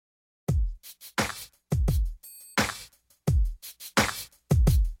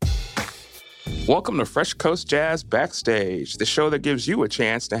Welcome to Fresh Coast Jazz Backstage, the show that gives you a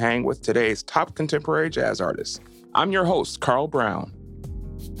chance to hang with today's top contemporary jazz artists. I'm your host, Carl Brown.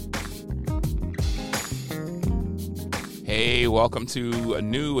 Hey, welcome to a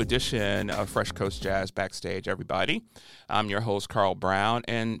new edition of Fresh Coast Jazz Backstage, everybody. I'm your host, Carl Brown,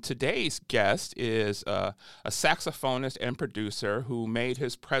 and today's guest is a saxophonist and producer who made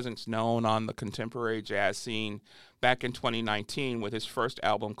his presence known on the contemporary jazz scene back in 2019 with his first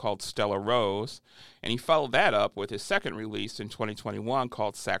album called Stella Rose, and he followed that up with his second release in 2021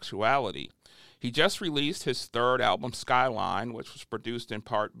 called Saxuality. He just released his third album, Skyline, which was produced in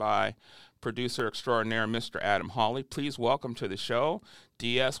part by producer extraordinaire Mr. Adam Hawley. Please welcome to the show,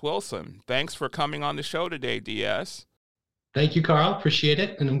 D.S. Wilson. Thanks for coming on the show today, D.S. Thank you, Carl. Appreciate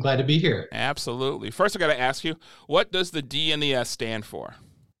it, and I'm glad to be here. Absolutely. First, I got to ask you, what does the D and the S stand for?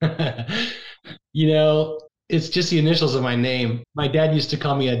 It's just the initials of my name. My dad used to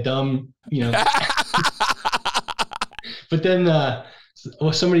call me a dumb, But then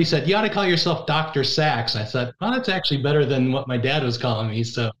somebody said, you ought to call yourself Dr. Sax. I thought, well, that's actually better than what my dad was calling me,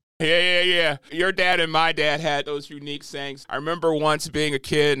 so. Yeah. Your dad and my dad had those unique sayings. I remember once being a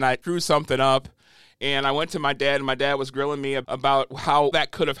kid and I drew something up and I went to my dad and my dad was grilling me about how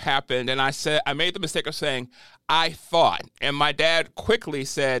that could have happened. And I made the mistake of saying, I thought. And my dad quickly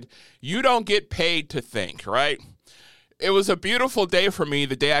said, you don't get paid to think, right? It was a beautiful day for me,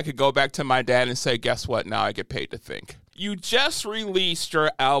 the day I could go back to my dad and say, guess what? Now I get paid to think. You just released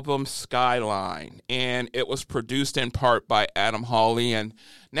your album Skyline, and it was produced in part by Adam Hawley. And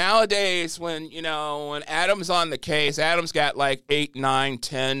nowadays, when Adam's on the case, Adam's got like 8, 9,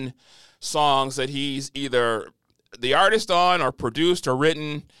 10 songs that he's either the artist on or produced or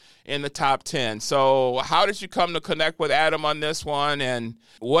written in the top 10. So how did you come to connect with Adam on this one, and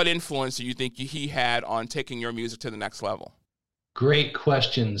what influence do you think he had on taking your music to the next level? Great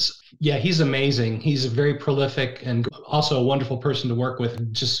questions. Yeah, he's amazing. He's a very prolific and also a wonderful person to work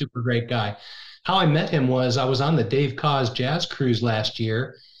with, just super great guy. How I met him was I was on the Dave Koz Jazz Cruise last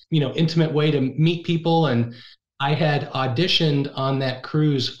year, intimate way to meet people. And I had auditioned on that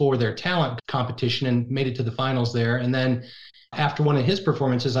cruise for their talent competition and made it to the finals there. And then after one of his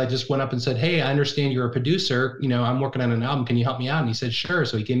performances, I just went up and said, hey, I understand you're a producer. I'm working on an album. Can you help me out? And he said, sure.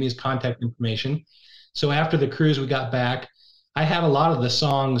 So he gave me his contact information. So after the cruise, we got back. I had a lot of the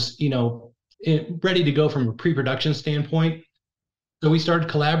songs, ready to go from a pre-production standpoint. So we started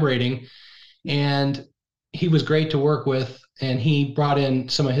collaborating, and he was great to work with. And he brought in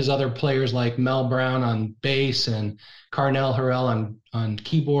some of his other players like Mel Brown on bass and Carnell Harrell on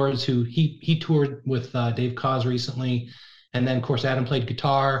keyboards, who he toured with Dave Koz recently. And then, of course, Adam played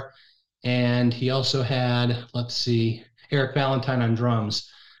guitar. And he also had, Eric Valentine on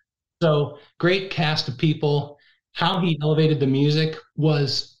drums. So great cast of people. How he elevated the music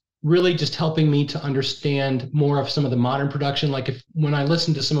was really just helping me to understand more of some of the modern production. Like when I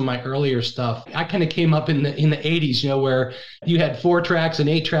listened to some of my earlier stuff, I kind of came up in the 80s, where you had 4 tracks and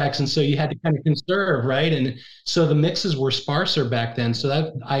 8 tracks, and so you had to kind of conserve, right? And so the mixes were sparser back then. So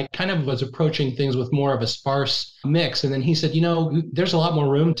that I kind of was approaching things with more of a sparse mix. And then he said, there's a lot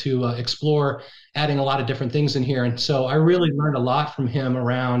more room to explore, adding a lot of different things in here. And so I really learned a lot from him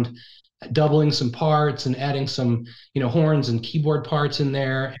around doubling some parts and adding some, horns and keyboard parts in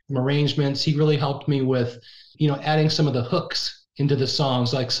there, some arrangements. He really helped me with, adding some of the hooks into the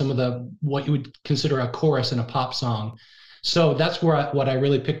songs, like some of what you would consider a chorus in a pop song. So that's what I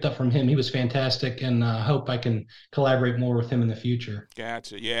really picked up from him. He was fantastic, and I hope I can collaborate more with him in the future.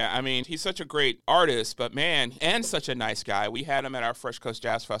 Gotcha. Yeah, I mean, he's such a great artist, but man, and such a nice guy. We had him at our Fresh Coast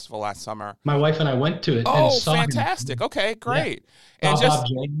Jazz Festival last summer. My wife and I went to it. Oh, and saw fantastic. Him. Okay, great. Yeah. And Bob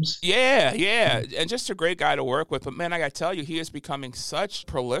James. Yeah. And just a great guy to work with. But man, I got to tell you, he is becoming such a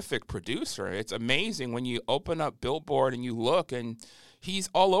prolific producer. It's amazing when you open up Billboard and you look, and he's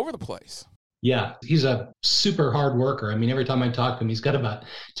all over the place. Yeah, he's a super hard worker. I mean, every time I talk to him, he's got about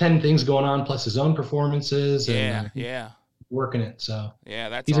 10 things going on, plus his own performances. And, working it. So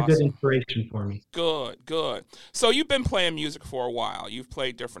yeah, he's awesome. A good inspiration for me. Good. So you've been playing music for a while. You've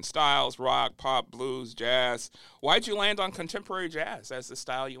played different styles: rock, pop, blues, jazz. Why'd you land on contemporary jazz as the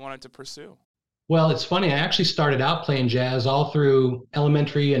style you wanted to pursue? Well, it's funny. I actually started out playing jazz all through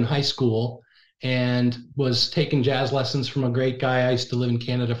elementary and high school, and was taking jazz lessons from a great guy. I used to live in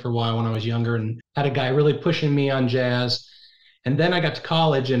Canada for a while when I was younger, and had a guy really pushing me on jazz. And then I got to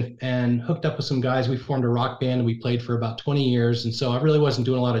college and hooked up with some guys. We formed a rock band, and we played for about 20 years. And so I really wasn't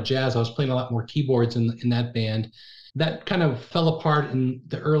doing a lot of jazz. I was playing a lot more keyboards in that band. That kind of fell apart in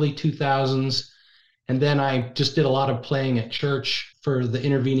the early 2000s. And then I just did a lot of playing at church for the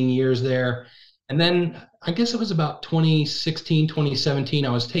intervening years there. And then I guess it was about 2016, 2017, I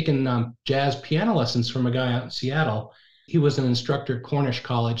was taking jazz piano lessons from a guy out in Seattle. He was an instructor at Cornish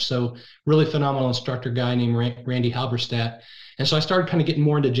College, so really phenomenal instructor guy named Randy Halberstadt. And so I started kind of getting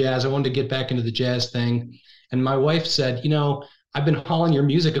more into jazz. I wanted to get back into the jazz thing. And my wife said, I've been hauling your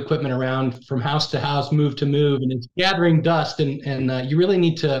music equipment around from house to house, move to move, and it's gathering dust, and you really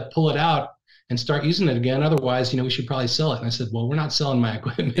need to pull it out and start using it again. Otherwise, we should probably sell it. And I said, well, we're not selling my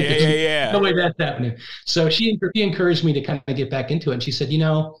equipment. Yeah. No way that's happening. So she encouraged me to kind of get back into it. And she said,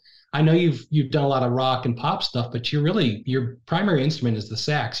 I know you've done a lot of rock and pop stuff, but your primary instrument is the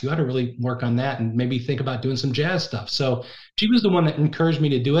sax. You ought to really work on that and maybe think about doing some jazz stuff. So she was the one that encouraged me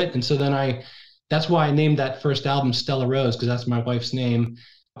to do it. And so then that's why I named that first album Stella Rose, because that's my wife's name.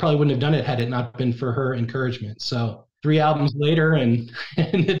 I probably wouldn't have done it had it not been for her encouragement. So 3 albums later and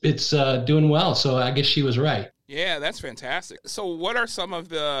it's doing well. So I guess she was right. Yeah, that's fantastic. So what are some of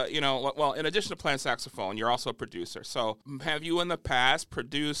the, in addition to playing saxophone, you're also a producer. So have you in the past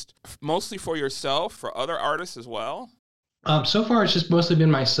produced mostly for yourself, for other artists as well? So far, it's just mostly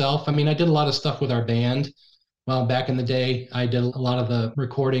been myself. I mean, I did a lot of stuff with our band. Well, back in the day, I did a lot of the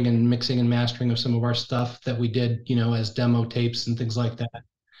recording and mixing and mastering of some of our stuff that we did, as demo tapes and things like that.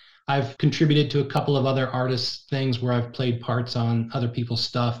 I've contributed to a couple of other artists' things where I've played parts on other people's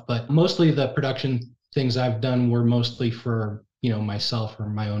stuff, but mostly the production things I've done were mostly for, myself or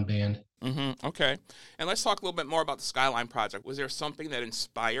my own band. Mm-hmm. Okay. And let's talk a little bit more about the Skyline Project. Was there something that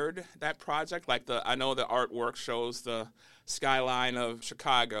inspired that project? I know the artwork shows the skyline of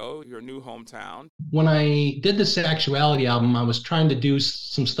Chicago, your new hometown. When I did the Sexuality album, I was trying to do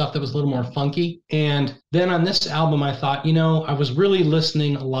some stuff that was a little more funky. And then on this album, I thought, I was really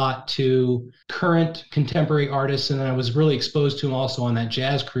listening a lot to current contemporary artists, and I was really exposed to them also on that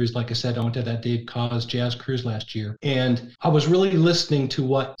jazz cruise. Like I said, I went to that Dave Koz jazz cruise last year. And I was really listening to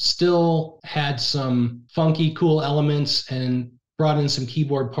what still had some funky, cool elements and brought in some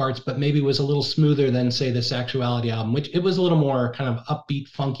keyboard parts, but maybe was a little smoother than, say, the Sexuality album, which it was a little more kind of upbeat,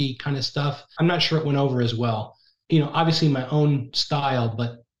 funky kind of stuff. I'm not sure it went over as well. Obviously my own style,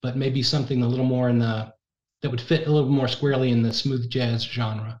 but maybe something a little more that would fit a little more squarely in the smooth jazz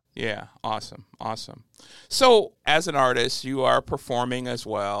genre. Yeah, awesome. So as an artist, you are performing as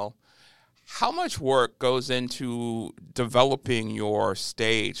well. How much work goes into developing your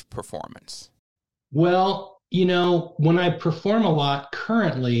stage performance? Well, when I perform a lot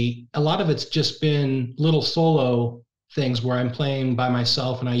currently, a lot of it's just been little solo things where I'm playing by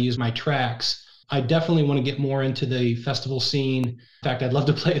myself and I use my tracks. I definitely want to get more into the festival scene. In fact, I'd love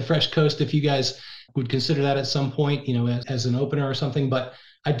to play at Fresh Coast if you guys would consider that at some point, as an opener or something. But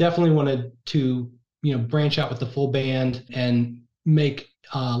I definitely wanted to, branch out with the full band and make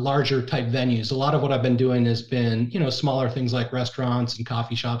larger type venues. A lot of what I've been doing has been, smaller things like restaurants and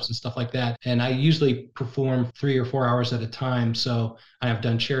coffee shops and stuff like that. And I usually perform 3 or 4 hours at a time. So I have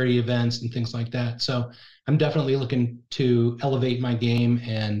done charity events and things like that. So I'm definitely looking to elevate my game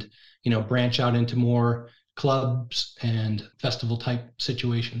and, branch out into more clubs and festival type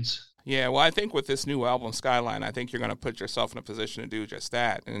situations. Yeah, well, I think with this new album, Skyline, I think you're going to put yourself in a position to do just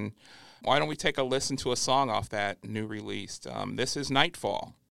that. And why don't we take a listen to a song off that new release? This is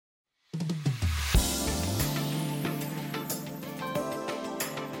Nightfall.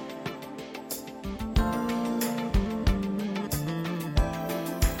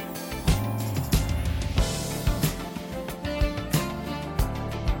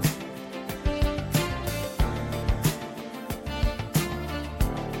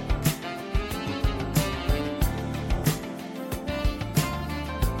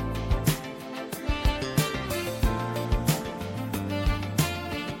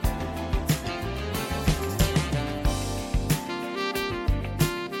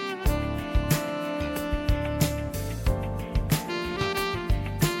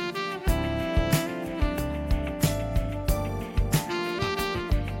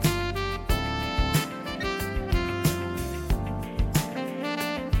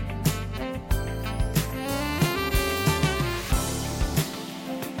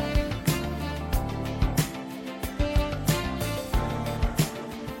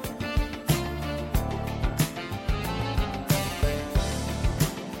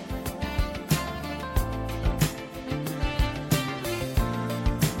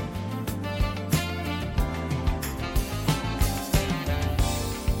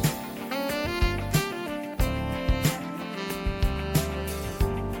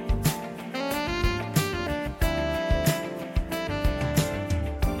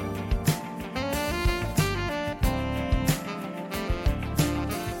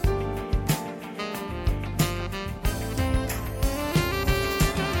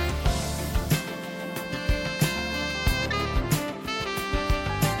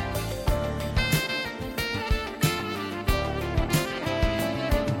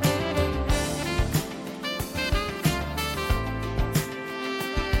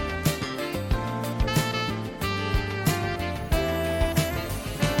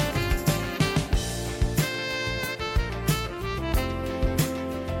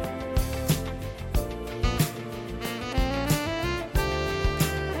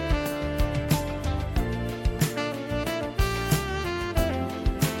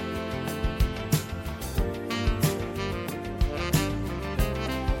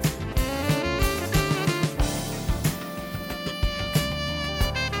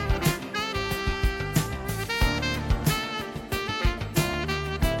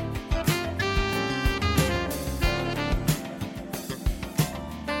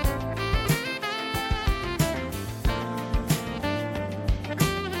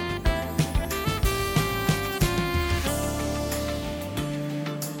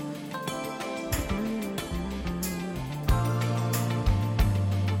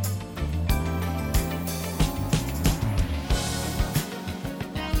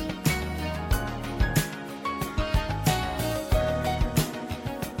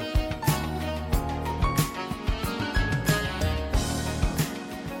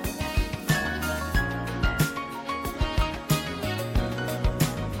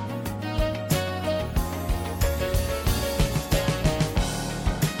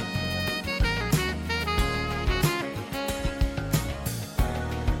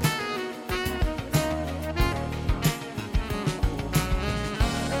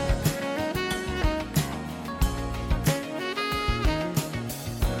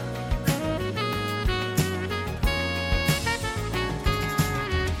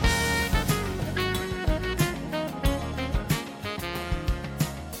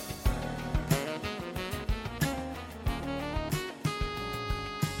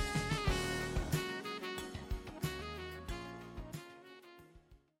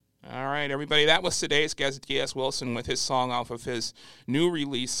 right, everybody. That was today's guest, D.S. Wilson, with his song off of his new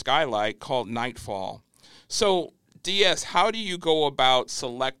release, Skylight, called Nightfall. So, D.S., how do you go about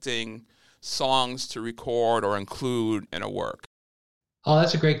selecting songs to record or include in a work? Oh,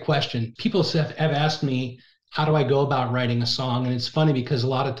 that's a great question. People have asked me, how do I go about writing a song? And it's funny because a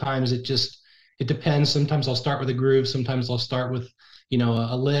lot of times it depends. Sometimes I'll start with a groove. Sometimes I'll start with,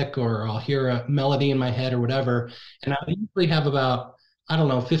 a lick, or I'll hear a melody in my head or whatever. And I usually have about,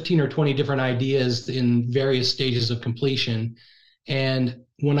 15 or 20 different ideas in various stages of completion. And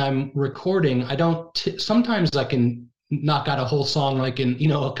when I'm recording, sometimes I can knock out a whole song like in,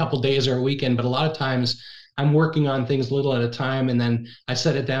 a couple days or a weekend, but a lot of times I'm working on things a little at a time, and then I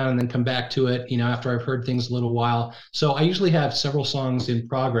set it down and then come back to it, after I've heard things a little while. So I usually have several songs in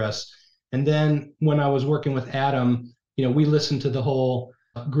progress. And then when I was working with Adam, we listened to the whole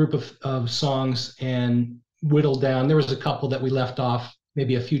group of songs and whittled down. There was a couple that we left off,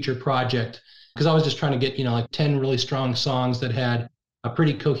 maybe a future project, because I was just trying to get, like 10 really strong songs that had a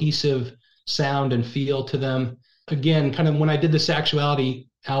pretty cohesive sound and feel to them. Again, kind of when I did the Sexuality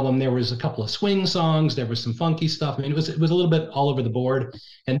album, there was a couple of swing songs, there was some funky stuff. I mean, it was a little bit all over the board.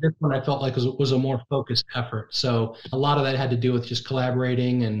 And this one I felt like was a more focused effort. So a lot of that had to do with just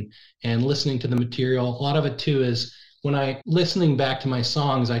collaborating and listening to the material. A lot of it too is when listening back to my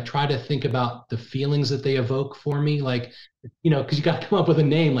songs, I try to think about the feelings that they evoke for me. Like, because you got to come up with a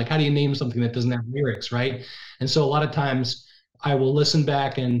name. Like, how do you name something that doesn't have lyrics, right? And so a lot of times I will listen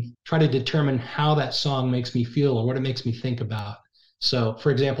back and try to determine how that song makes me feel or what it makes me think about. So, for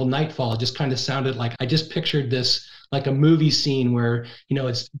example, Nightfall just kind of sounded like I just pictured this like a movie scene where,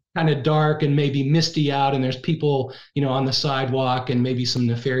 it's kind of dark and maybe misty out and there's people, on the sidewalk and maybe some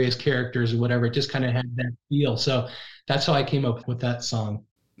nefarious characters or whatever. It just kind of had that feel. So that's how I came up with that song.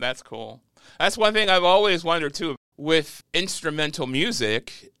 That's cool. That's one thing I've always wondered, too. With instrumental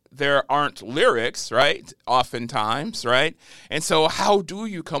music, there aren't lyrics, right? Oftentimes, right? And so how do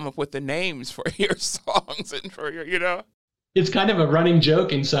you come up with the names for your songs and for your, It's kind of a running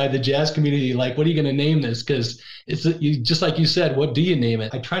joke inside the jazz community. Like, what are you going to name this? Because just like you said, what do you name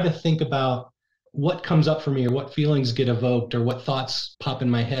it? I try to think about what comes up for me or what feelings get evoked or what thoughts pop in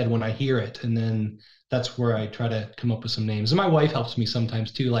my head when I hear it. And then that's where I try to come up with some names. And my wife helps me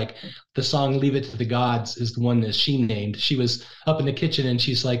sometimes too. Like the song Leave It to the Gods is the one that she named. She was up in the kitchen and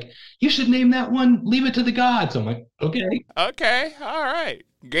she's like, you should name that one Leave It to the Gods. I'm like, okay. Okay. All right.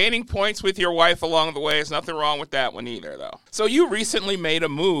 Gaining points with your wife along the way. There's nothing wrong with that one either, though. So you recently made a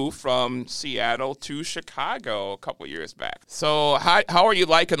move from Seattle to Chicago a couple years back. So how are you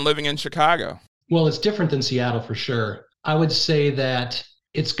liking living in Chicago? Well, it's different than Seattle for sure. I would say that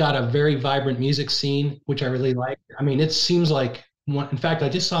it's got a very vibrant music scene, which I really like. I mean, it seems like in fact, I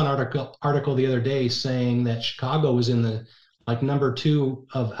just saw an article the other day saying that Chicago was in the number 2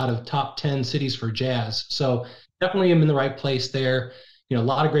 out of top 10 cities for jazz. So definitely I'm in the right place there. A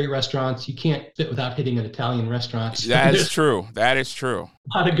lot of great restaurants. You can't fit without hitting an Italian restaurant. That is true. That is true.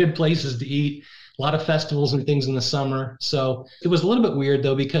 A lot of good places to eat, a lot of festivals and things in the summer. So it was a little bit weird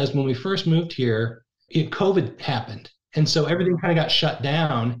though, because when we first moved here, COVID happened. And so everything kind of got shut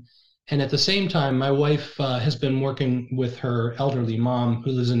down. And at the same time, my wife has been working with her elderly mom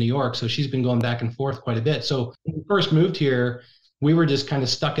who lives in New York. So she's been going back and forth quite a bit. So when we first moved here, we were just kind of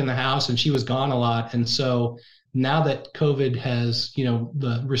stuck in the house and she was gone a lot. And so now that COVID has,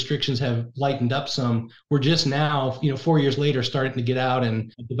 the restrictions have lightened up some, we're just now, 4 years later, starting to get out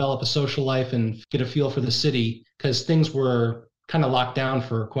and develop a social life and get a feel for the city because things were kind of locked down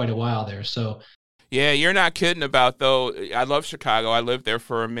for quite a while there. So yeah, you're not kidding about, though. I love Chicago. I lived there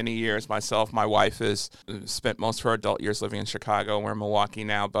for many years myself. My wife has spent most of her adult years living in Chicago. We're in Milwaukee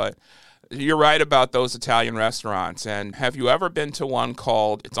now. But you're right about those Italian restaurants. And have you ever been to one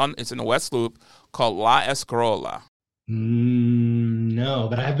called, it's in the West Loop, called La Escrola? No,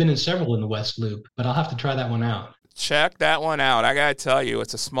 but I've been in several in the West Loop. But I'll have to try that one out. Check that one out. I got to tell you,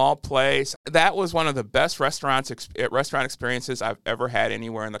 it's a small place. That was one of the best restaurant experiences I've ever had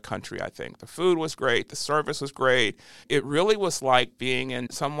anywhere in the country, I think. The food was great. The service was great. It really was like being in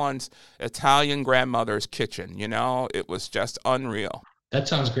someone's Italian grandmother's kitchen, It was just unreal. That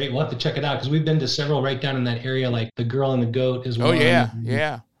sounds great. We'll have to check it out because we've been to several right down in that area, like the Girl and the Goat is one. Oh,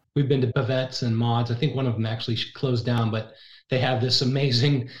 yeah. We've been to Pavette's and Maud's. I think one of them actually closed down, but they have this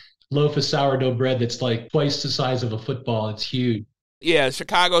amazing loaf of sourdough bread that's like twice the size of a football. It's huge. Yeah,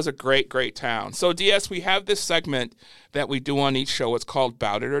 Chicago's a great, great town. So, DS, we have this segment that we do on each show. It's called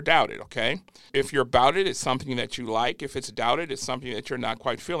Bout It or Doubt It, okay? If you're about it, it's something that you like. If it's doubted, it's something that you're not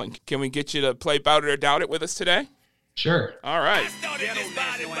quite feeling. Can we get you to play Bout It or Doubt It with us today? Sure. All right. If you bout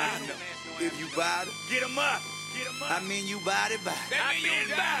it, get 'em up. I mean you body. I mean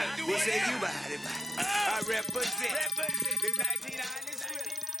you body. We say you body. I represent. It's 1990s.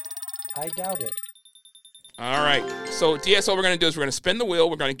 I doubt it. All right. So, DS, what we're going to do is we're going to spin the wheel.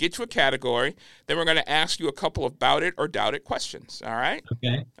 We're going to get you a category. Then we're going to ask you a couple of bout it or doubt it questions. All right?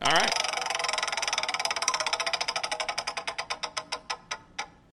 Okay. All right.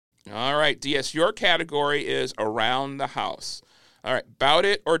 All right, DS, your category is around the house. All right. Bout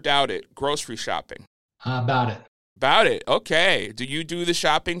it or doubt it? Grocery shopping. About it. About it. Okay. Do you do the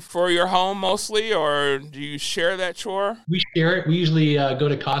shopping for your home mostly, or do you share that chore? We share it. We usually go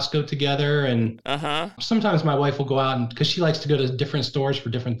to Costco together, and sometimes my wife will go out because she likes to go to different stores for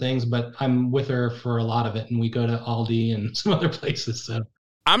different things, but I'm with her for a lot of it, and we go to Aldi and some other places. So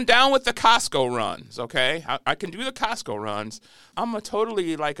I'm down with the Costco runs, okay? I can do the Costco runs. I'm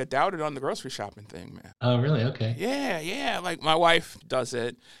totally like a doubted on the grocery shopping thing, man. Oh, really? Okay. Yeah. Like my wife does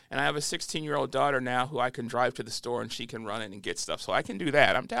it, and I have a 16-year-old daughter now who I can drive to the store and she can run in and get stuff. So I can do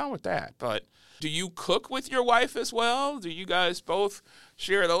that. I'm down with that. But do you cook with your wife as well? Do you guys both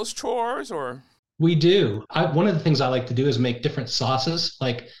share those chores, or? We do. One of the things I like to do is make different sauces.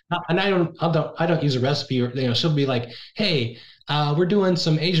 And I don't use a recipe, or she'll be like, "Hey, we're doing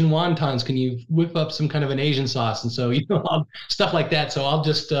some Asian wontons. Can you whip up some kind of an Asian sauce?" And so stuff like that. So I'll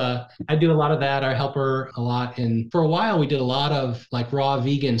just I do a lot of that. I help her a lot. And for a while, we did a lot of like raw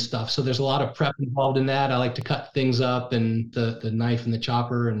vegan stuff. So there's a lot of prep involved in that. I like to cut things up and the knife and the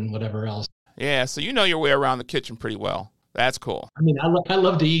chopper and whatever else. Yeah. So you know your way around the kitchen pretty well. That's cool. I mean, I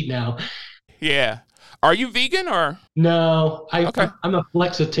love to eat now. Yeah. Are you vegan or? No, Okay. I'm a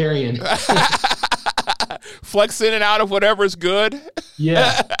flexitarian. Flex in and out of whatever's good.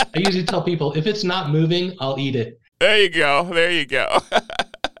 Yeah. I usually tell people if it's not moving, I'll eat it. There you go.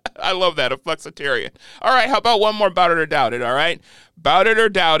 I love that, a flexitarian. All right, how about one more bout it or doubt it, all right? Bout it or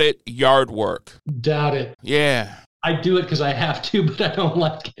doubt it, yard work. Doubt it. Yeah. I do it because I have to, but I don't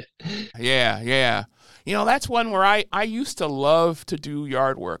like it. Yeah. That's one where I used to love to do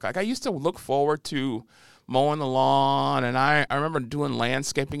yard work. Like I used to look forward to mowing the lawn, and I remember doing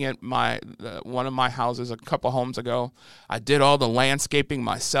landscaping at one of my houses a couple homes ago. I did all the landscaping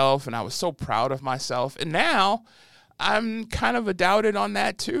myself, and I was so proud of myself. And now I'm kind of doubted on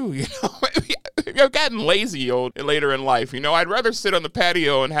that too. I've gotten lazy later in life. I'd rather sit on the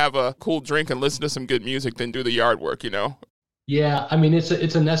patio and have a cool drink and listen to some good music than do the yard work. Yeah, I mean it's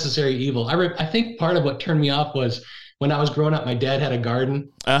a necessary evil. I think part of what turned me off was when I was growing up, my dad had a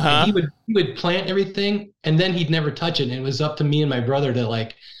garden. And he would plant everything, and then he'd never touch it. And it was up to me and my brother to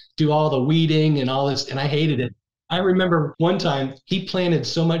like do all the weeding and all this, and I hated it. I remember one time he planted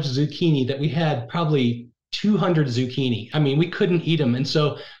so much zucchini that we had probably 200 zucchini. I mean, we couldn't eat them. And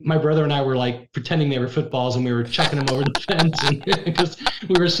so my brother and I were like pretending they were footballs, and we were chucking them over the fence because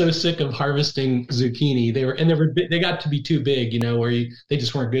we were so sick of harvesting zucchini. They got to be too big, where they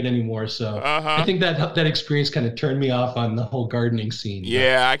just weren't good anymore. So I think that experience kind of turned me off on the whole gardening scene.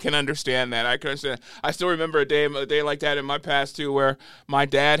 Yeah, I can understand that. I still remember a day like that in my past too, where my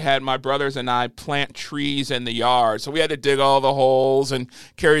dad had my brothers and I plant trees in the yard. So we had to dig all the holes and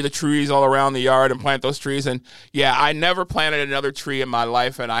carry the trees all around the yard and plant those trees. And yeah, I never planted another tree in my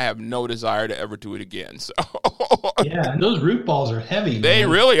life, and I have no desire to ever do it again. So yeah, those root balls are heavy. They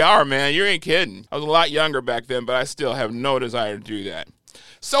really are, man. You ain't kidding. I was a lot younger back then, but I still have no desire to do that.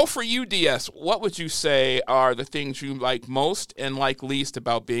 So for you, DS, what would you say are the things you like most and like least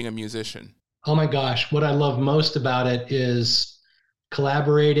about being a musician? Oh my gosh, what I love most about it is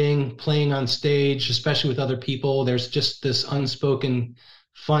collaborating, playing on stage, especially with other people. There's just this unspoken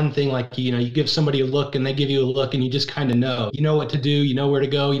fun thing, like, you give somebody a look and they give you a look, and you just kind of know. You know what to do, you know where to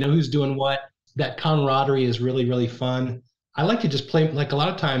go, you know who's doing what. That camaraderie is really, really fun. I like to just play, like a lot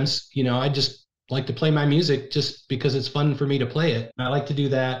of times, I just like to play my music just because it's fun for me to play it. I like to do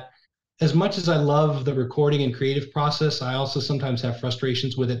that. As much as I love the recording and creative process, I also sometimes have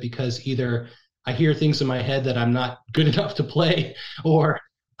frustrations with it because either I hear things in my head that I'm not good enough to play, or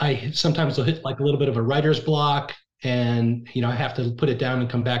I sometimes will hit like a little bit of a writer's block, and I have to put it down and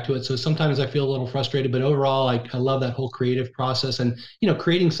come back to it. So sometimes I feel a little frustrated, but overall, I love that whole creative process, and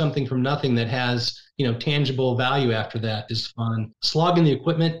creating something from nothing that has tangible value after that is fun. Slogging the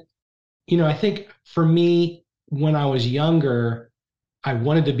equipment, I think for me, when I was younger, I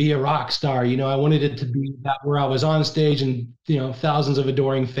wanted to be a rock star. I wanted it to be that where I was on stage and thousands of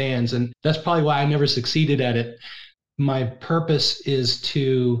adoring fans, and that's probably why I never succeeded at it. My purpose is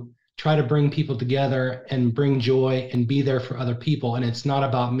to try to bring people together and bring joy and be there for other people. And it's not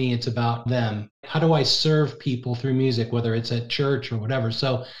about me, it's about them. How do I serve people through music, whether it's at church or whatever?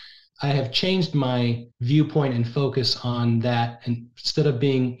 So I have changed my viewpoint and focus on that. And instead of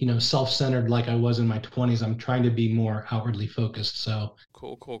being, self-centered like I was in my 20s, I'm trying to be more outwardly focused. So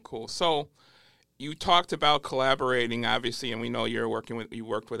Cool. So you talked about collaborating, obviously, and we know you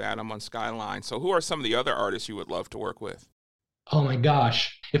worked with Adam on Skyline. So who are some of the other artists you would love to work with? oh my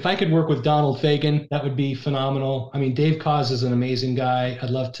gosh, if I could work with Donald Fagen, that would be phenomenal. I mean, Dave Koz is an amazing guy. I'd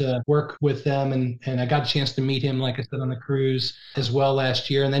love to work with them. And I got a chance to meet him, like I said, on the cruise as well last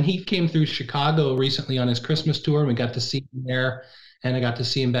year. And then he came through Chicago recently on his Christmas tour, and we got to see him there. And I got to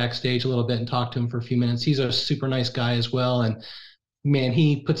see him backstage a little bit and talk to him for a few minutes. He's a super nice guy as well. And man,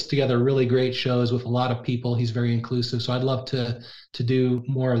 he puts together really great shows with a lot of people. He's very inclusive. So I'd love to do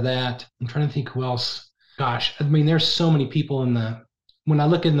more of that. I'm trying to think who else. Gosh, I mean, there's so many people when I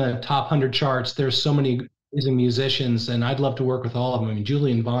look in the top 100 charts, there's so many amazing musicians, and I'd love to work with all of them. I mean,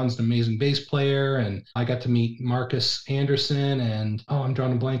 Julian Vaughn's an amazing bass player, and I got to meet Marcus Anderson, and I'm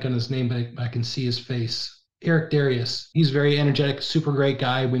drawing a blank on his name, but I can see his face. Eric Darius. He's very energetic, super great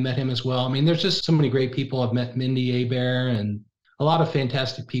guy. We met him as well. I mean, there's just so many great people. I've met Mindy Abair and a lot of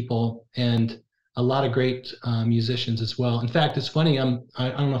fantastic people and a lot of great musicians as well. In fact, it's funny. I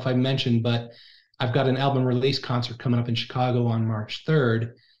don't know if I mentioned, but I've got an album release concert coming up in Chicago on March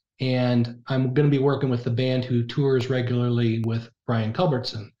 3rd, and I'm going to be working with the band who tours regularly with Brian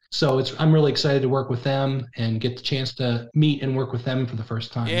Culbertson. So I'm really excited to work with them and get the chance to meet and work with them for the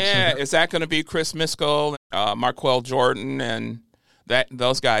first time. Yeah, is that going to be Chris Miskell, Marquel Jordan, and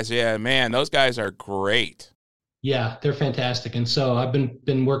those guys? Yeah, man, those guys are great. Yeah, they're fantastic. And so I've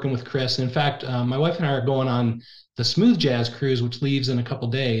been working with Chris. In fact, my wife and I are going on the Smooth Jazz cruise, which leaves in a couple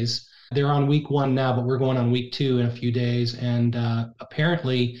days. They're on week 1 now, but we're going on week 2 in a few days. And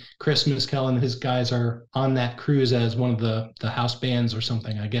apparently Chris Miskell and his guys are on that cruise as one of the house bands or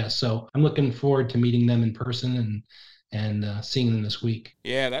something, I guess. So I'm looking forward to meeting them in person and seeing them this week.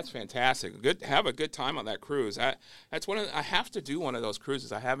 Yeah, that's fantastic. Have a good time on that cruise. I have to do one of those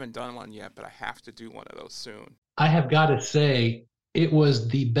cruises. I haven't done one yet, but I have to do one of those soon. I have got to say, it was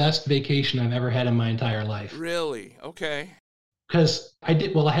the best vacation I've ever had in my entire life. Really? Okay. Because I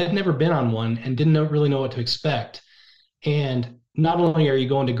had never been on one and didn't really know what to expect. And not only are you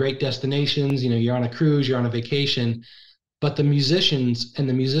going to great destinations, you're on a cruise, you're on a vacation, but the musicians and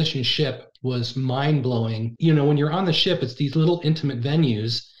the musicianship was mind-blowing. When you're on the ship, it's these little intimate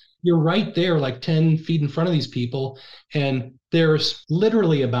venues. You're right there, like 10 feet in front of these people, and there's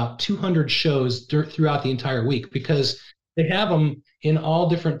literally about 200 shows throughout the entire week because they have them in all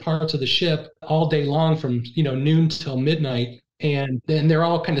different parts of the ship all day long from noon till midnight. And then they're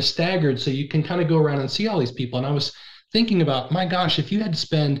all kind of staggered, so you can kind of go around and see all these people. And I was thinking about, my gosh, if you had to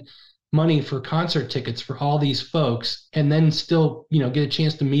spend money for concert tickets for all these folks and then still, get a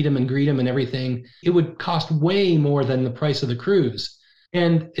chance to meet them and greet them and everything, it would cost way more than the price of the cruise.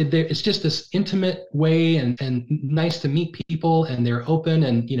 And it's just this intimate way and nice to meet people, and they're open,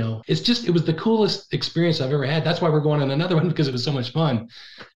 and it was the coolest experience I've ever had. That's why we're going on another one, because it was so much fun.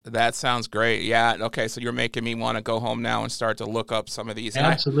 That sounds great. Yeah. Okay. So you're making me want to go home now and start to look up some of these.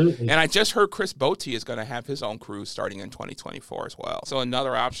 Absolutely. And I just heard Chris Botti is going to have his own cruise starting in 2024 as well. So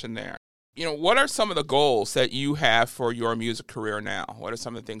another option there. What are some of the goals that you have for your music career now? What are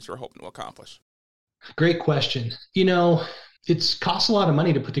some of the things you're hoping to accomplish? Great question. It costs a lot of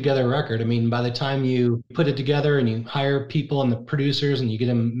money to put together a record. I mean, by the time you put it together and you hire people and the producers and you get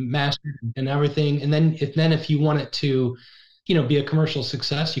them mastered and everything, and then if you want it to be a commercial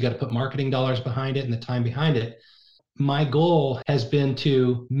success, you got to put marketing dollars behind it and the time behind it. My goal has been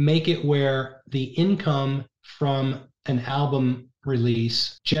to make it where the income from an album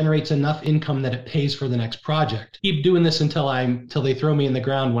release generates enough income that it pays for the next project. Keep doing this until they throw me in the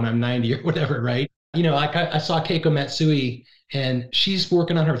ground when I'm 90 or whatever, right? I saw Keiko Matsui, and she's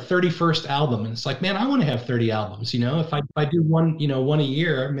working on her 31st album, and it's like, man, I want to have 30 albums. If I do one a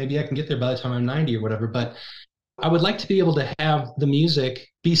year, maybe I can get there by the time I'm 90 or whatever. But I would like to be able to have the music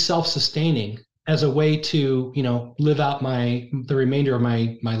be self-sustaining as a way to, live out the remainder of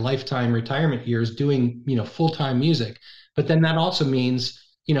my lifetime retirement years doing, full-time music. But then that also means,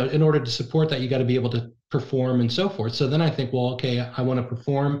 in order to support that, you got to be able to perform and so forth. So then I think, well, okay, I want to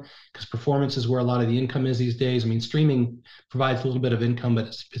perform, because performance is where a lot of the income is these days. I mean, streaming provides a little bit of income, but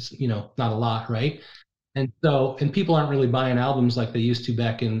it's not a lot, right? And people aren't really buying albums like they used to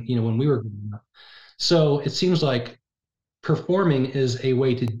back in, when we were growing up. So it seems like performing is a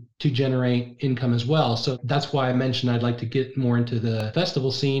way to generate income as well. So that's why I mentioned I'd like to get more into the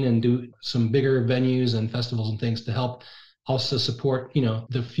festival scene and do some bigger venues and festivals and things to help also support,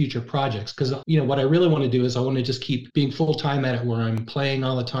 the future projects. Because, what I really want to do is I want to just keep being full-time at it, where I'm playing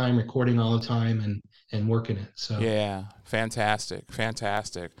all the time, recording all the time, and working it. So yeah, fantastic.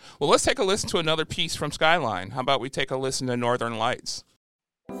 Well, let's take a listen to another piece from Skyline. How about we take a listen to Northern Lights?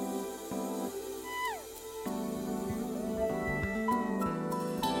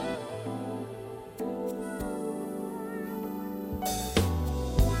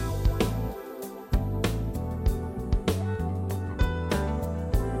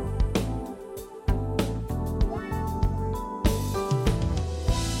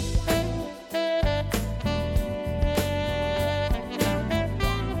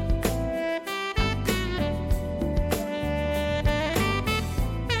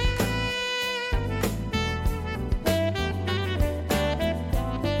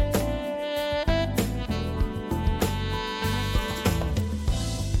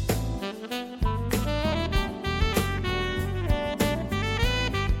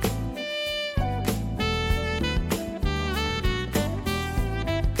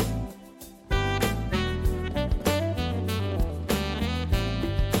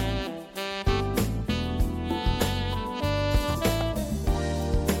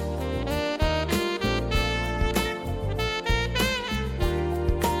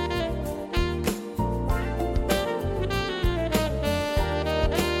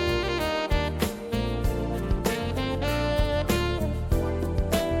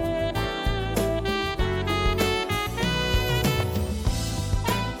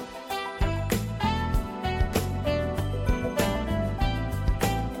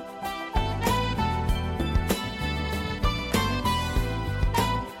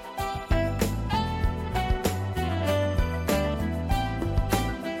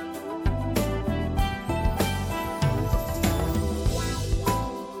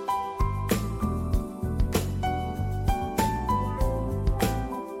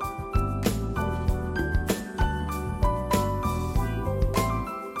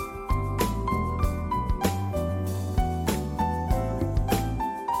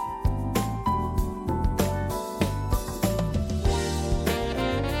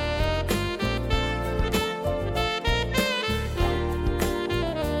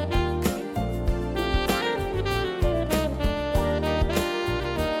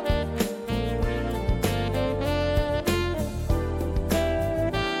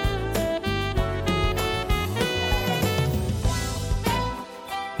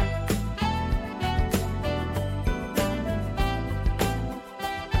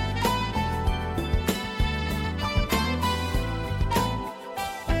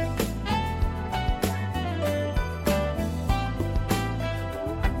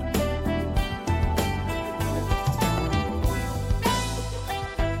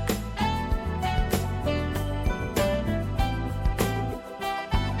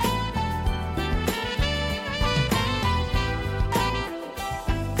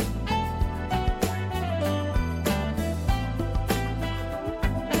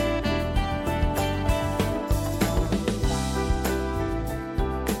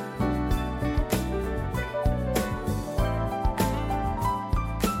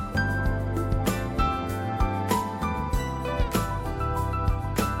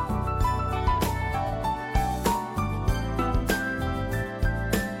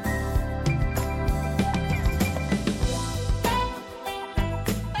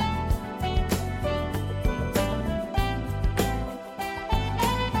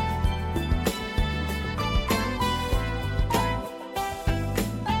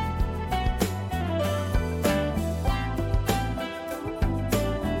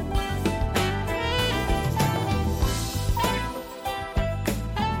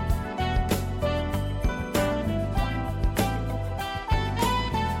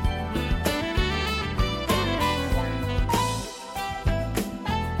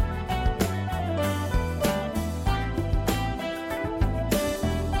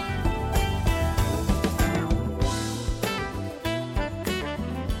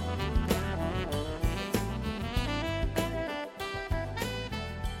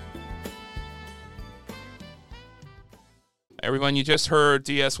 Everyone, you just heard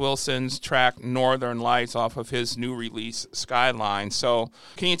D.S. Wilson's track Northern Lights off of his new release, Skyline. So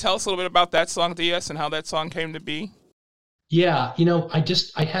can you tell us a little bit about that song, D.S., and how that song came to be? Yeah,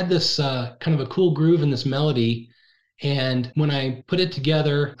 I had this kind of a cool groove in this melody. And when I put it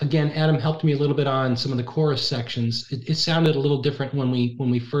together, again, Adam helped me a little bit on some of the chorus sections. It sounded a little different when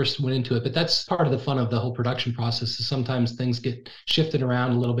we first went into it, but that's part of the fun of the whole production process is sometimes things get shifted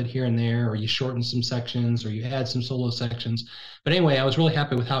around a little bit here and there, or you shorten some sections, or you add some solo sections. But anyway, I was really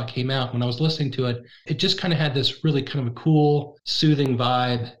happy with how it came out. When I was listening to it, it just kind of had this really kind of a cool, soothing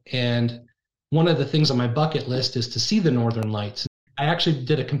vibe. And one of the things on my bucket list is to see the Northern Lights. I actually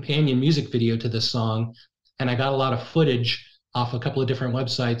did a companion music video to this song, and I got a lot of footage off a couple of different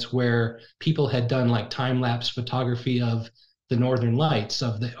websites where people had done like time-lapse photography of the northern lights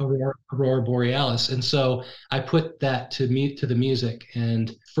of the aurora borealis. And so I put that to the music,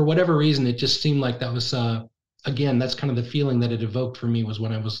 and for whatever reason it just seemed like that was again, that's kind of the feeling that it evoked for me, was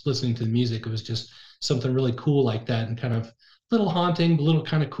when I was listening to the music. It was just something really cool like that, and kind of little haunting, but little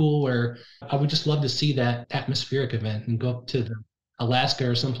kind of cool, where I would just love to see that atmospheric event and go up to Alaska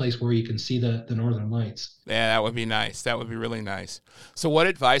or someplace where you can see the northern lights. Yeah, that would be nice. That would be really nice. So what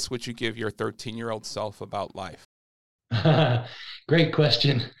advice would you give your 13-year-old self about life? Great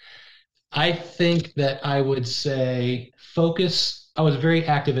question. I think that I would say focus. I was very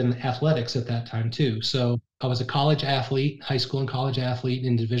active in athletics at that time too. So I was a college athlete, high school and college athlete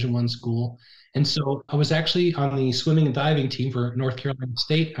in Division I school. And so I was actually on the swimming and diving team for North Carolina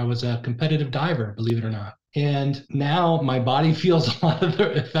State. I was a competitive diver, believe it or not. And now my body feels a lot of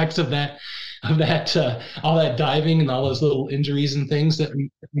the effects of that, all that diving and all those little injuries and things that we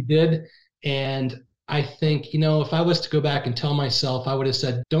did. And I think, if I was to go back and tell myself, I would have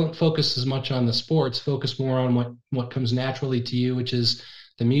said, don't focus as much on the sports, focus more on what comes naturally to you, which is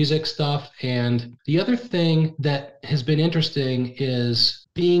the music stuff. And the other thing that has been interesting is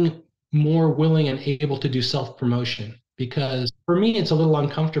being more willing and able to do self-promotion, because for me, it's a little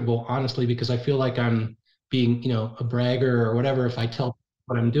uncomfortable, honestly, because I feel like I'm being, a bragger or whatever if I tell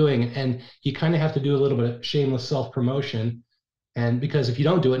what I'm doing. And you kind of have to do a little bit of shameless self-promotion. And because if you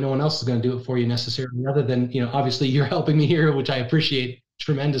don't do it, no one else is going to do it for you necessarily, other than, obviously you're helping me here, which I appreciate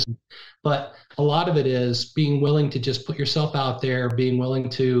tremendously. But a lot of it is being willing to just put yourself out there, being willing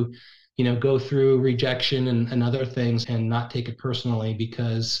to, go through rejection and other things and not take it personally,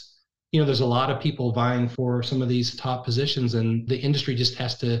 because, there's a lot of people vying for some of these top positions, and the industry just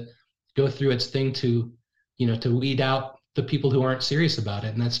has to go through its thing to, to weed out the people who aren't serious about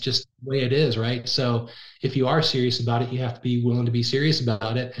it. And that's just the way it is, right? So if you are serious about it, you have to be willing to be serious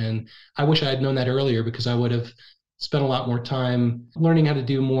about it. And I wish I had known that earlier, because I would have spent a lot more time learning how to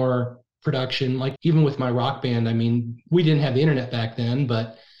do more production. Like even with my rock band, I mean, we didn't have the internet back then,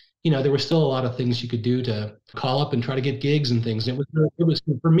 but there were still a lot of things you could do to call up and try to get gigs and things. It was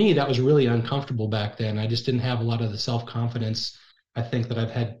for me, that was really uncomfortable back then. I just didn't have a lot of the self-confidence, I think, that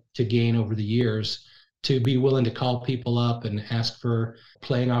I've had to gain over the years, to be willing to call people up and ask for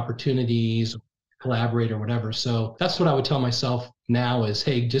playing opportunities, collaborate or whatever. So that's what I would tell myself now is,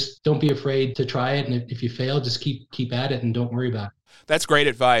 hey, just don't be afraid to try it. And if you fail, just keep at it and don't worry about it. That's great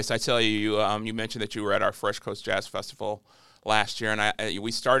advice. I tell you, you mentioned that you were at our Fresh Coast Jazz Festival last year, and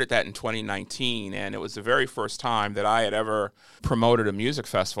we started that in 2019, and it was the very first time that I had ever promoted a music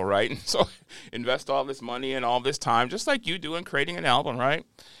festival, right? And so invest all this money and all this time, just like you do in creating an album, right?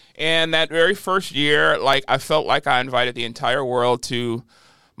 And that very first year, I felt like I invited the entire world to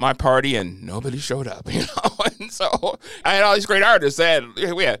my party and nobody showed up, And so I had all these great artists.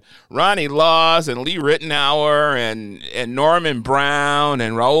 We had Ronnie Laws and Lee Rittenauer and Norman Brown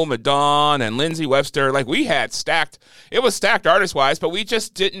and Raul Madon and Lindsey Webster. We had stacked. It was stacked artist-wise, but we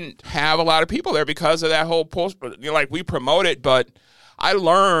just didn't have a lot of people there because of that whole post. We promote it, but I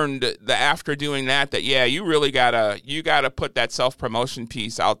learned that after doing that, yeah, you really gotta put that self-promotion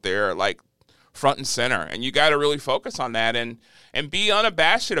piece out there, front and center, and you gotta really focus on that and be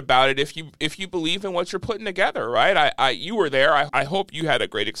unabashed about it if you believe in what you're putting together, right? You were there. I hope you had a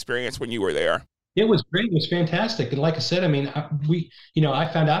great experience when you were there. It was great. It was fantastic. And like I said, I mean,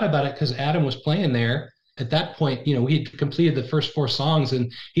 I found out about it because Adam was playing there. At that point, we had completed the first 4 songs,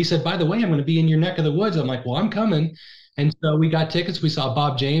 and he said, by the way, I'm going to be in your neck of the woods. I'm like, well, I'm coming. And so we got tickets. We saw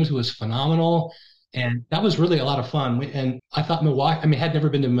Bob James, who was phenomenal. And that was really a lot of fun. And I thought Milwaukee, had never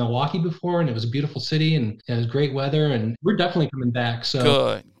been to Milwaukee before, and it was a beautiful city, and it was great weather, and we're definitely coming back.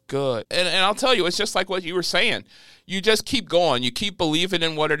 So Good. And I'll tell you, it's just like what you were saying. You just keep going. You keep believing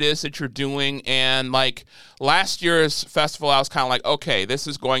in what it is that you're doing. And last year's festival, I was kind of like, okay, this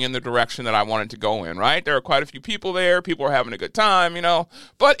is going in the direction that I wanted to go in, right? There are quite a few people there. People were having a good time,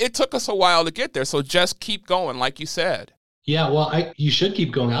 But it took us a while to get there. So just keep going, like you said. Yeah, well, you should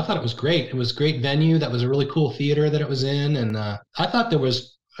keep going. I thought it was great. It was a great venue. That was a really cool theater that it was in. And I thought there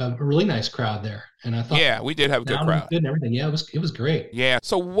was a really nice crowd there. And I thought, yeah, we did have a good crowd. Good and everything. Yeah, it was great. Yeah.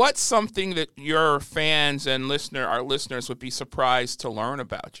 So what's something that your fans and our listeners would be surprised to learn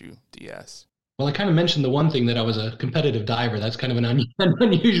about you, DS? Well, I kind of mentioned the one thing that I was a competitive diver. That's kind of an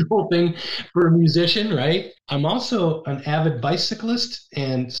unusual thing for a musician, right? I'm also an avid bicyclist.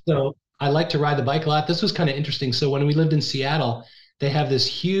 And so I like to ride the bike a lot. This was kind of interesting. So when we lived in Seattle, they have this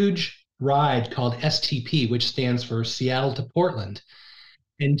huge ride called STP, which stands for Seattle to Portland.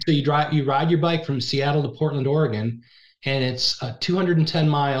 And so you ride your bike from Seattle to Portland, Oregon, and it's 210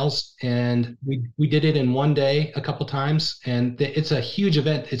 miles. And we did it in one day a couple times, and it's a huge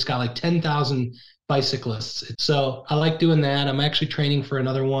event. It's got like 10,000 bicyclists. So I like doing that. I'm actually training for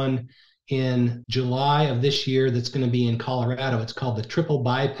another one in July of this year that's going to be in Colorado. It's called the Triple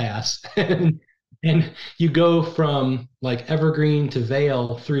Bypass. And you go from like Evergreen to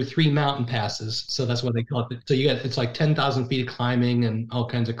Vail through 3 mountain passes. So that's what they call it. So it's like 10,000 feet of climbing and all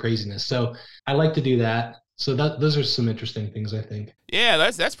kinds of craziness. So I like to do that. So those are some interesting things, I think. Yeah,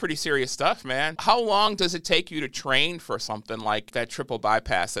 that's pretty serious stuff, man. How long does it take you to train for something like that Triple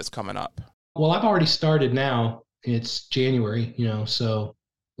Bypass that's coming up? Well, I've already started now. It's January, so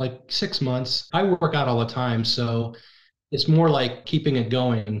like 6 months. I work out all the time, so it's more like keeping it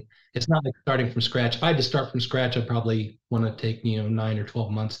going. It's not like starting from scratch. If I had to start from scratch, I'd probably want to take, 9 or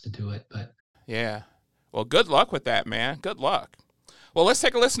 12 months to do it. But yeah. Well, good luck with that, man. Good luck. Well, let's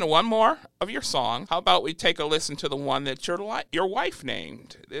take a listen to one more of your song. How about we take a listen to the one that your wife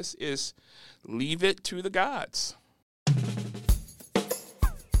named? This is Leave It to the Gods.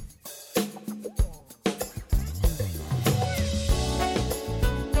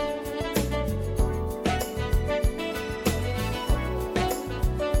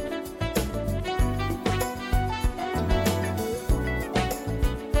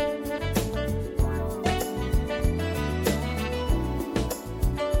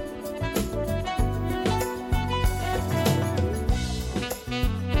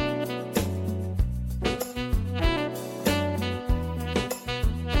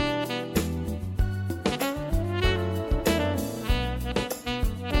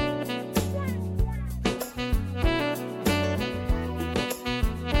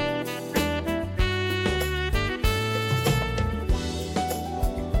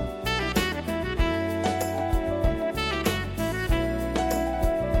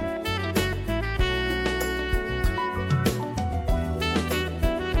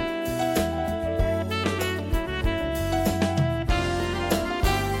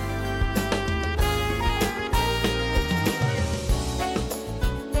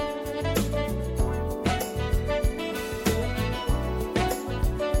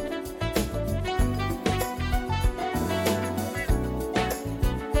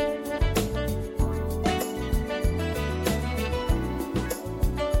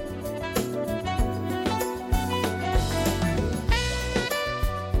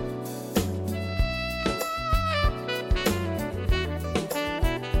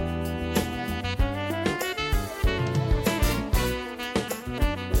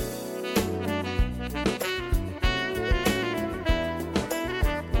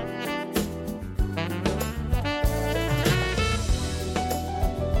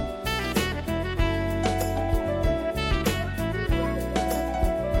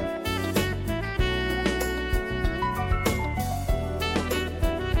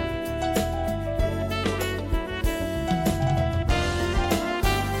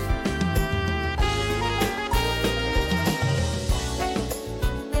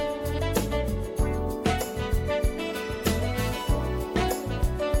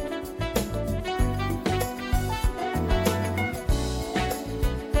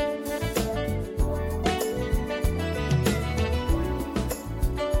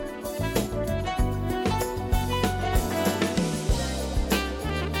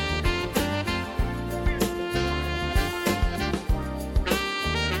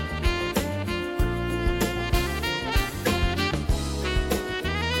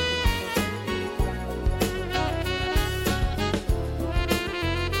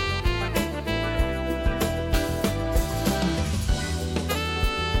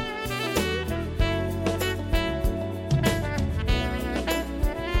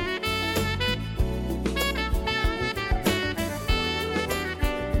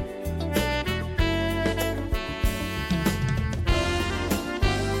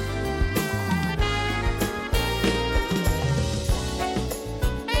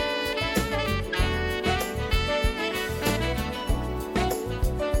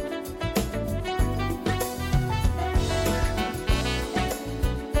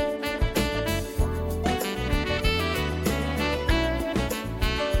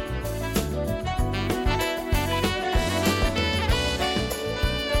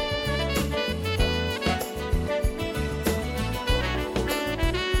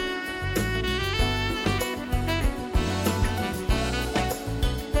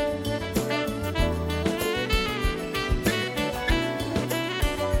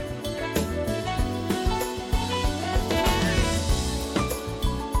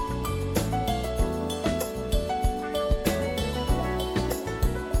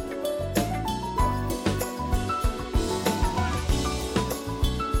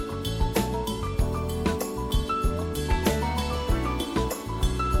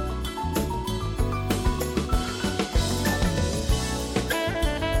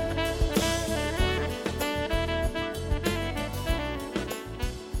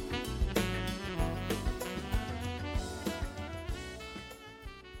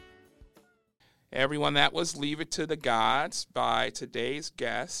 Everyone, that was Leave It to the Gods by today's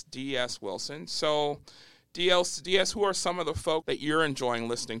guest, D.S. Wilson. So, DS, who are some of the folk that you're enjoying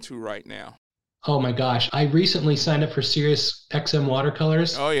listening to right now? Oh my gosh. I recently signed up for Sirius XM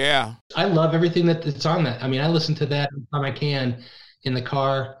Watercolors. Oh, yeah. I love everything that's on that. I mean, I listen to that every time I can in the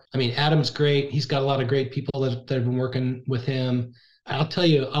car. I mean, Adam's great. He's got a lot of great people that have been working with him. I'll tell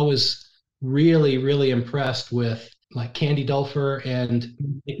you, I was really, really impressed with like Candy Dulfer and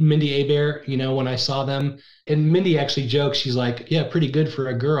Mindy Abair, when I saw them. And Mindy actually jokes, she's like, yeah, pretty good for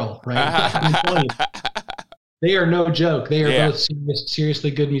a girl, right? I'm telling you, they are no joke. They are both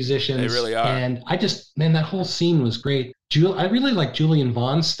seriously good musicians. They really are. And that whole scene was great. I really like Julian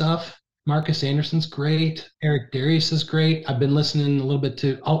Vaughn's stuff. Marcus Anderson's great. Eric Darius is great. I've been listening a little bit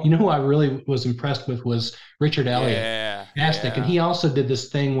to, who I really was impressed with was Richard Elliott. Yeah. Fantastic. And he also did this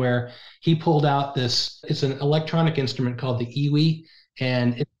thing where he pulled out it's an electronic instrument called the Iwi,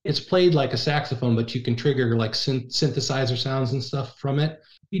 and it's played like a saxophone, but you can trigger like synthesizer sounds and stuff from it.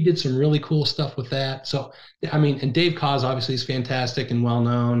 He did some really cool stuff with that. So, I mean, and Dave Koz obviously is fantastic and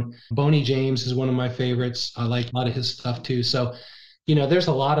well-known. Boney James is one of my favorites. I like a lot of his stuff too. So, there's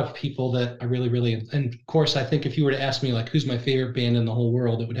a lot of people that I really, really, and of course, I think if you were to ask me like, who's my favorite band in the whole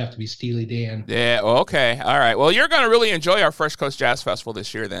world, it would have to be Steely Dan. Yeah. Okay. All right. Well, you're going to really enjoy our Fresh Coast Jazz Festival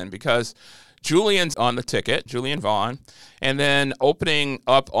this year then, because Julian's on the ticket, Julian Vaughn, and then opening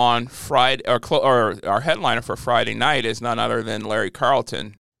up on Friday, or our headliner for Friday night is none other than Larry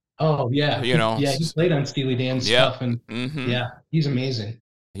Carlton. Oh yeah, yeah, he played on Steely Dan stuff, and yeah, he's amazing.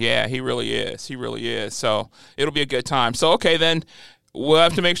 Yeah, he really is. He really is. So it'll be a good time. So okay, then we'll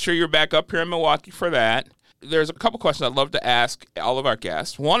have to make sure you're back up here in Milwaukee for that. There's a couple questions I'd love to ask all of our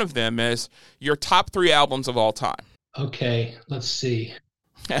guests. One of them is your top 3 albums of all time. Okay, let's see.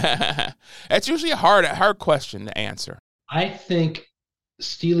 That's usually a hard question to answer. I think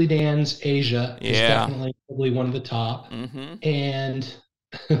Steely Dan's Asia is definitely probably one of the top. Mm-hmm. And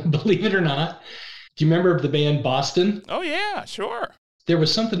believe it or not, do you remember the band Boston? Oh, yeah, sure.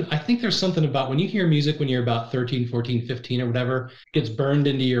 There's something about when you hear music when you're about 13, 14, 15 or whatever, it gets burned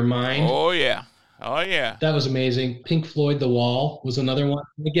into your mind. Oh, yeah. Oh, yeah. That was amazing. Pink Floyd, The Wall was another one.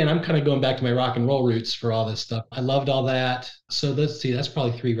 Again, I'm kind of going back to my rock and roll roots for all this stuff. I loved all that. So let's see, that's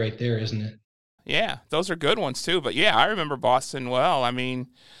probably 3 right there, isn't it? Yeah, those are good ones too. But yeah, I remember Boston well. I mean,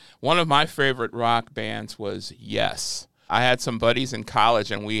 one of my favorite rock bands was Yes. I had some buddies in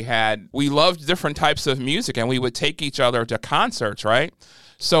college, and we loved different types of music, and we would take each other to concerts, right?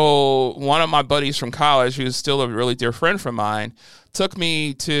 So one of my buddies from college, who's still a really dear friend from mine, took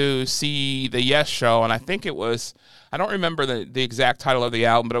me to see the Yes show, and I think it was, I don't remember the exact title of the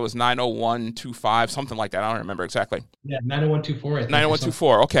album, but it was 90125, something like that. I don't remember exactly. Yeah, 90124. I think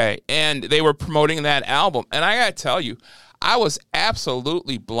 90124, okay. And they were promoting that album, and I got to tell you, I was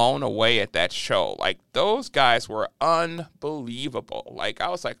absolutely blown away at that show. Like, those guys were unbelievable. Like, I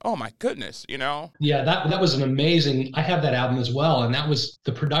was like, oh my goodness, Yeah, that was an amazing, I have that album as well, and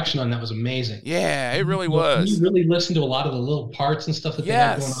the production on that was amazing. Yeah, it really was. You really listened to a lot of the little parts and stuff that they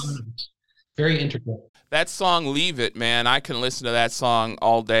had going on. Very integral. That song, Leave It, man, I can listen to that song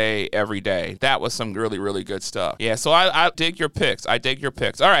all day, every day. That was some really, really good stuff. Yeah, so I dig your picks.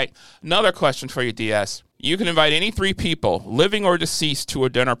 All right, another question for you, DS. You can invite any 3 people, living or deceased, to a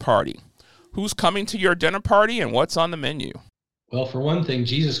dinner party. Who's coming to your dinner party and what's on the menu? Well, for one thing,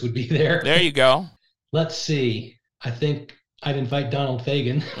 Jesus would be there. There you go. Let's see. I think I'd invite Donald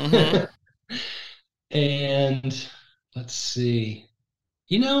Fagen. Mm-hmm. And let's see.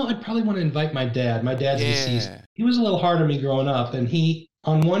 I'd probably want to invite my dad. My dad's deceased. He was a little hard on me growing up, and he,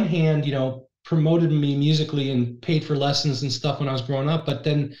 on one hand, promoted me musically and paid for lessons and stuff when I was growing up. But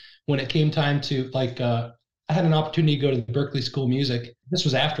then when it came time to I had an opportunity to go to the Berklee School of Music. This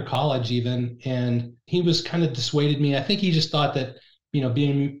was after college even. And he was kind of dissuaded me. I think he just thought that,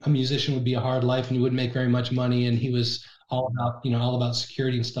 being a musician would be a hard life and you wouldn't make very much money. And he was all about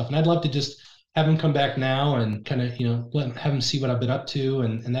security and stuff. And I'd love to just have him come back now and kind of, have him see what I've been up to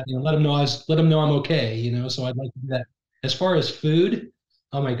and that, let him know I'm okay, so I'd like to do that. As far as food,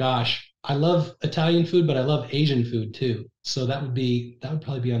 oh my gosh, I love Italian food, but I love Asian food too. So that would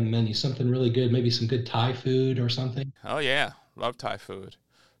probably be on the menu. Something really good, maybe some good Thai food or something. Oh yeah, love Thai food.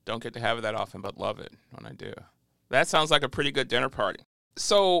 Don't get to have it that often, but love it when I do. That sounds like a pretty good dinner party.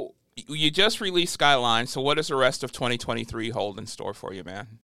 So you just released Skyline. So what does the rest of 2023 hold in store for you,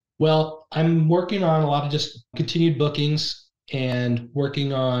 man? Well, I'm working on a lot of just continued bookings and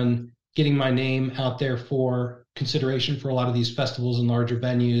working on getting my name out there for consideration for a lot of these festivals and larger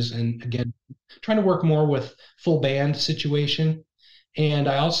venues. And again, trying to work more with full band situation. And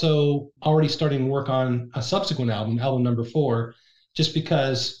I also already starting to work on a subsequent album number 4. just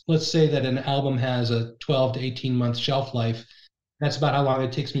because let's say that an album has a 12 to 18 month shelf life. That's about how long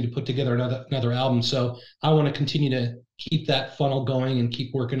it takes me to put together another album. So I want to continue to keep that funnel going and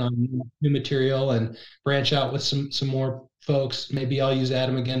keep working on new material and branch out with some more folks. Maybe I'll use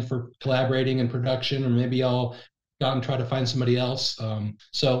Adam again for collaborating and production, or maybe I'll go out and try to find somebody else.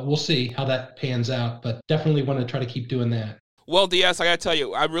 So we'll see how that pans out, but definitely want to try to keep doing that. Well, DS, I got to tell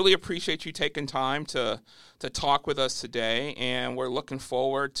you, I really appreciate you taking time to talk with us today, and we're looking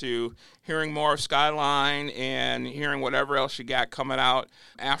forward to hearing more of Skyline and hearing whatever else you got coming out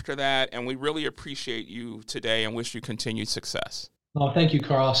after that, and we really appreciate you today and wish you continued success. Oh, thank you,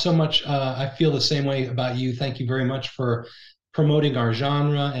 Carl, so much. I feel the same way about you. Thank you very much for promoting our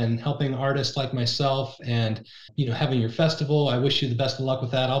genre and helping artists like myself, and having your festival. I wish you the best of luck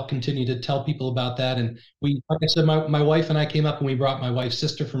with that. I'll continue to tell people about that. And we, like I said, my wife and I came up, and we brought my wife's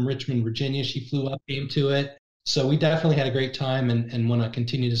sister from Richmond, Virginia. She flew up, came to it. So we definitely had a great time, and want to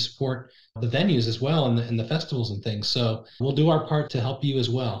continue to support the venues as well, and the festivals and things. So we'll do our part to help you as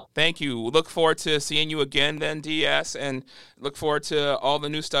well. Thank you. Look forward to seeing you again then, DS, and look forward to all the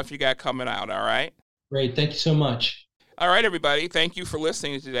new stuff you got coming out. All right. Great. Thank you so much. All right, everybody. Thank you for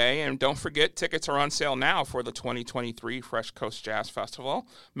listening today. And don't forget, tickets are on sale now for the 2023 Fresh Coast Jazz Festival.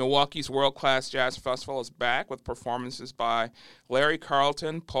 Milwaukee's world-class jazz festival is back with performances by Larry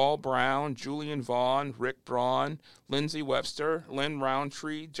Carlton, Paul Brown, Julian Vaughn, Rick Braun, Lindsey Webster, Lynn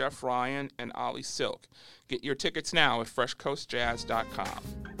Roundtree, Jeff Ryan, and Ollie Silk. Get your tickets now at freshcoastjazz.com.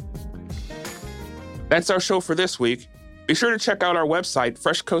 That's our show for this week. Be sure to check out our website,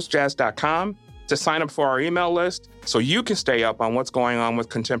 freshcoastjazz.com, to sign up for our email list so you can stay up on what's going on with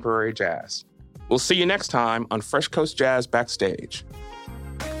contemporary jazz. We'll see you next time on Fresh Coast Jazz Backstage.